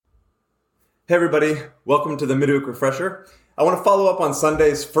Hey everybody, welcome to the Midweek Refresher. I want to follow up on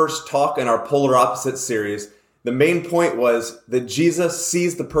Sunday's first talk in our Polar Opposites series. The main point was that Jesus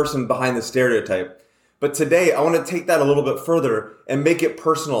sees the person behind the stereotype. But today I want to take that a little bit further and make it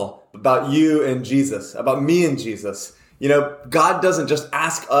personal about you and Jesus, about me and Jesus. You know, God doesn't just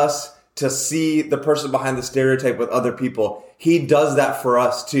ask us to see the person behind the stereotype with other people. He does that for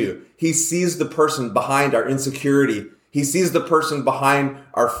us too. He sees the person behind our insecurity. He sees the person behind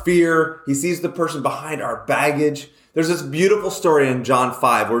our fear. He sees the person behind our baggage. There's this beautiful story in John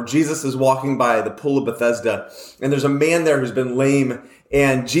 5 where Jesus is walking by the pool of Bethesda, and there's a man there who's been lame,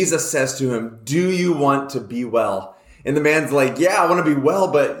 and Jesus says to him, "Do you want to be well?" And the man's like, "Yeah, I want to be well,"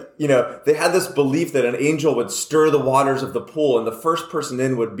 but they had this belief that an angel would stir the waters of the pool and the first person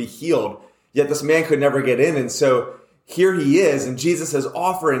in would be healed. Yet this man could never get in, and so here he is, and Jesus is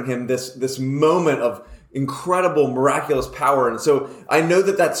offering him this moment of incredible, miraculous power. And so I know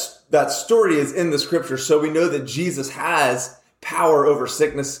that story is in the scripture. So we know that Jesus has power over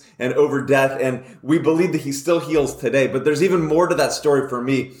sickness and over death. And we believe that he still heals today. But there's even more to that story for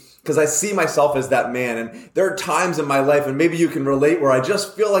me, because I see myself as that man. And there are times in my life, and maybe you can relate, where I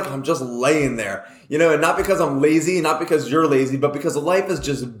just feel like I'm just laying there, and not because I'm lazy, not because you're lazy, but because life has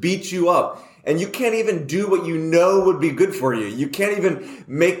just beat you up. And you can't even do what you know would be good for you. You can't even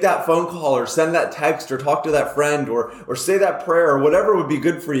make that phone call or send that text or talk to that friend or say that prayer or whatever would be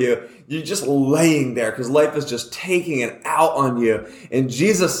good for you. You're just laying there because life is just taking it out on you. And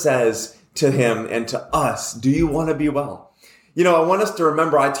Jesus says to him and to us, "Do you want to be well?" I want us to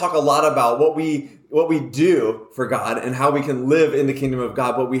remember, I talk a lot about what we do for God and how we can live in the kingdom of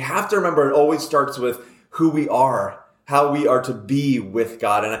God. But we have to remember it always starts with who we are, how we are to be with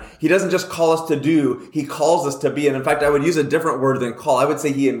God. And he doesn't just call us to do, he calls us to be. And in fact, I would use a different word than call. I would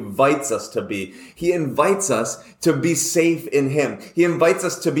say he invites us to be. He invites us to be safe in him. He invites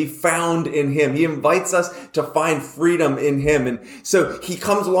us to be found in him. He invites us to find freedom in him. And so he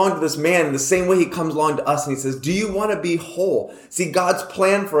comes along to this man in the same way he comes along to us, and he says, "Do you want to be whole?" See, God's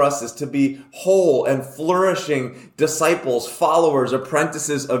plan for us is to be whole and flourishing disciples, followers,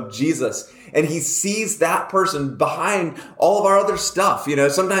 apprentices of Jesus. And he sees that person behind all of our other stuff.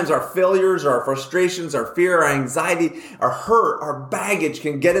 Sometimes our failures, our frustrations, our fear, our anxiety, our hurt, our baggage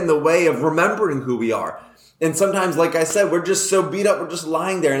can get in the way of remembering who we are. And sometimes, like I said, we're just so beat up, we're just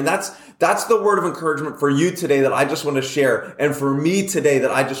lying there. And that's the word of encouragement for you today that I just want to share. And for me today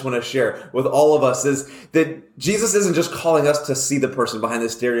that I just want to share with all of us is that Jesus isn't just calling us to see the person behind the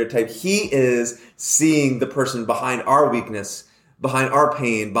stereotype. He is seeing the person behind our weakness, behind our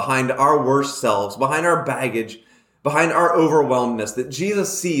pain, behind our worst selves, behind our baggage, behind our overwhelmedness, that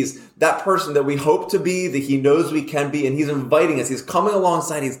Jesus sees that person that we hope to be, that he knows we can be, and he's inviting us. He's coming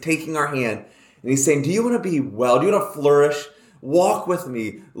alongside, he's taking our hand, and he's saying, "Do you want to be well? Do you want to flourish? Walk with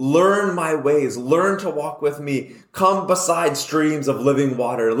me. Learn my ways. Learn to walk with me. Come beside streams of living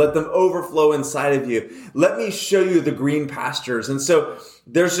water. Let them overflow inside of you. Let me show you the green pastures." And so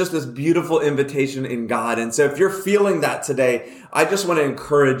there's just this beautiful invitation in God. And so if you're feeling that today, I just want to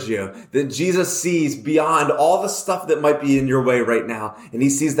encourage you that Jesus sees beyond all the stuff that might be in your way right now. And he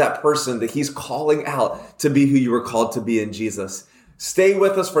sees that person that he's calling out to be who you were called to be in Jesus. Stay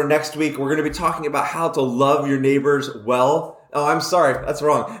with us for next week. We're going to be talking about how to love your neighbors well. Oh, I'm sorry. That's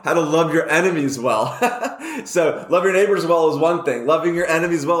wrong. How to love your enemies well. So love your neighbors well is one thing. Loving your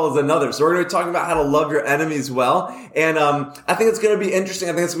enemies well is another. So we're going to be talking about how to love your enemies well. And I think it's going to be interesting.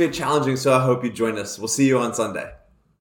 I think it's going to be challenging. So I hope you join us. We'll see you on Sunday.